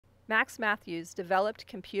Max Mathews developed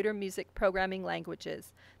computer music programming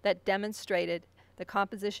languages that demonstrated the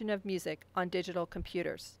composition of music on digital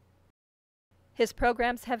computers. His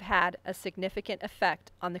programs have had a significant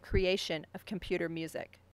effect on the creation of computer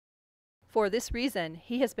music. For this reason,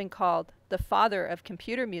 he has been called the father of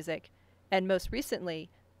computer music and most recently,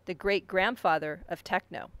 the great-grandfather of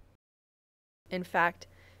techno. In fact,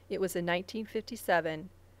 it was in 1957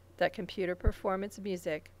 that computer performance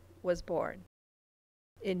music was born.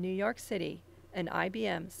 In New York City, an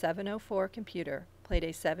IBM 704 computer played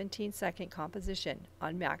a 17-second composition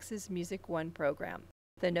on Max's Music 1 program.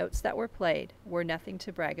 The notes that were played were nothing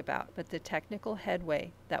to brag about, but the technical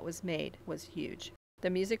headway that was made was huge.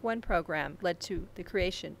 The Music 1 program led to the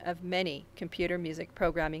creation of many computer music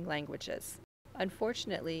programming languages.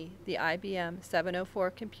 Unfortunately, the IBM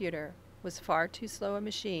 704 computer was far too slow a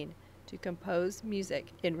machine to compose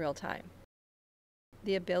music in real time.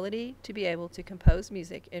 The ability to be able to compose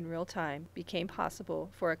music in real time became possible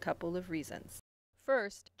for a couple of reasons.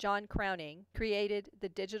 First, John Crowning created the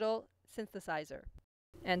digital synthesizer.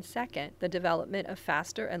 And second, the development of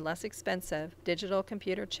faster and less expensive digital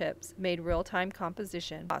computer chips made real-time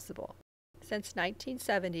composition possible. Since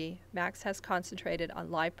 1970, Max has concentrated on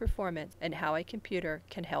live performance and how a computer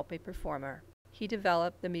can help a performer. He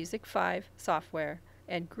developed the Music 5 software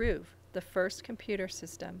and Groove, the first computer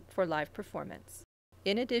system for live performance.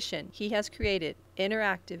 In addition, he has created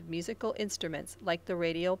interactive musical instruments like the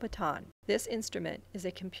radial baton. This instrument is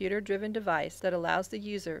a computer-driven device that allows the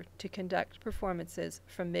user to conduct performances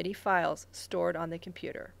from MIDI files stored on the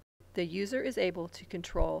computer. The user is able to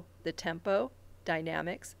control the tempo,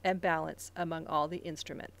 dynamics, and balance among all the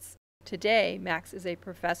instruments. Today, Max is a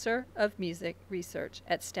professor of music research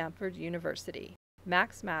at Stanford University.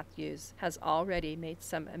 Max Mathews has already made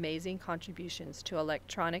some amazing contributions to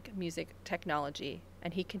electronic music technology,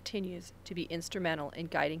 and he continues to be instrumental in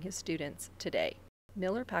guiding his students today.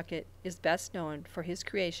 Miller Puckette is best known for his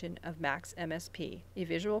creation of Max MSP, a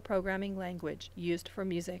visual programming language used for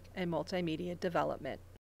music and multimedia development.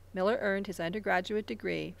 Miller earned his undergraduate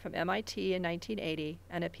degree from MIT in 1980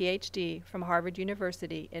 and a PhD from Harvard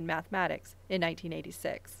University in mathematics in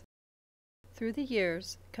 1986. Through the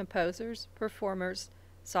years, composers, performers,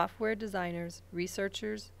 software designers,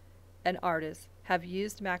 researchers, and artists have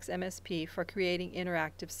used Max MSP for creating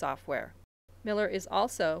interactive software. Miller is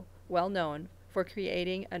also well known for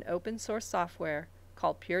creating an open source software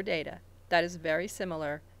called Pure Data that is very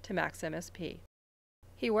similar to Max MSP.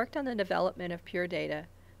 He worked on the development of Pure Data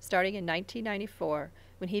starting in 1994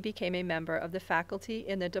 when he became a member of the faculty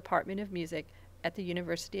in the Department of Music at the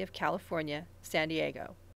University of California, San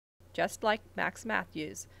Diego. Just like Max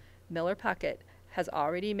Mathews, Miller Puckette has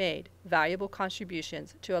already made valuable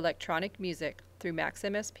contributions to electronic music through Max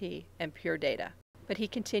MSP and Pure Data. But he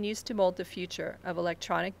continues to mold the future of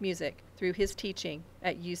electronic music through his teaching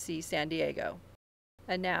at UC San Diego.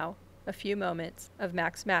 And now, a few moments of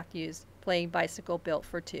Max Mathews playing Bicycle Built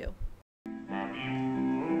for Two.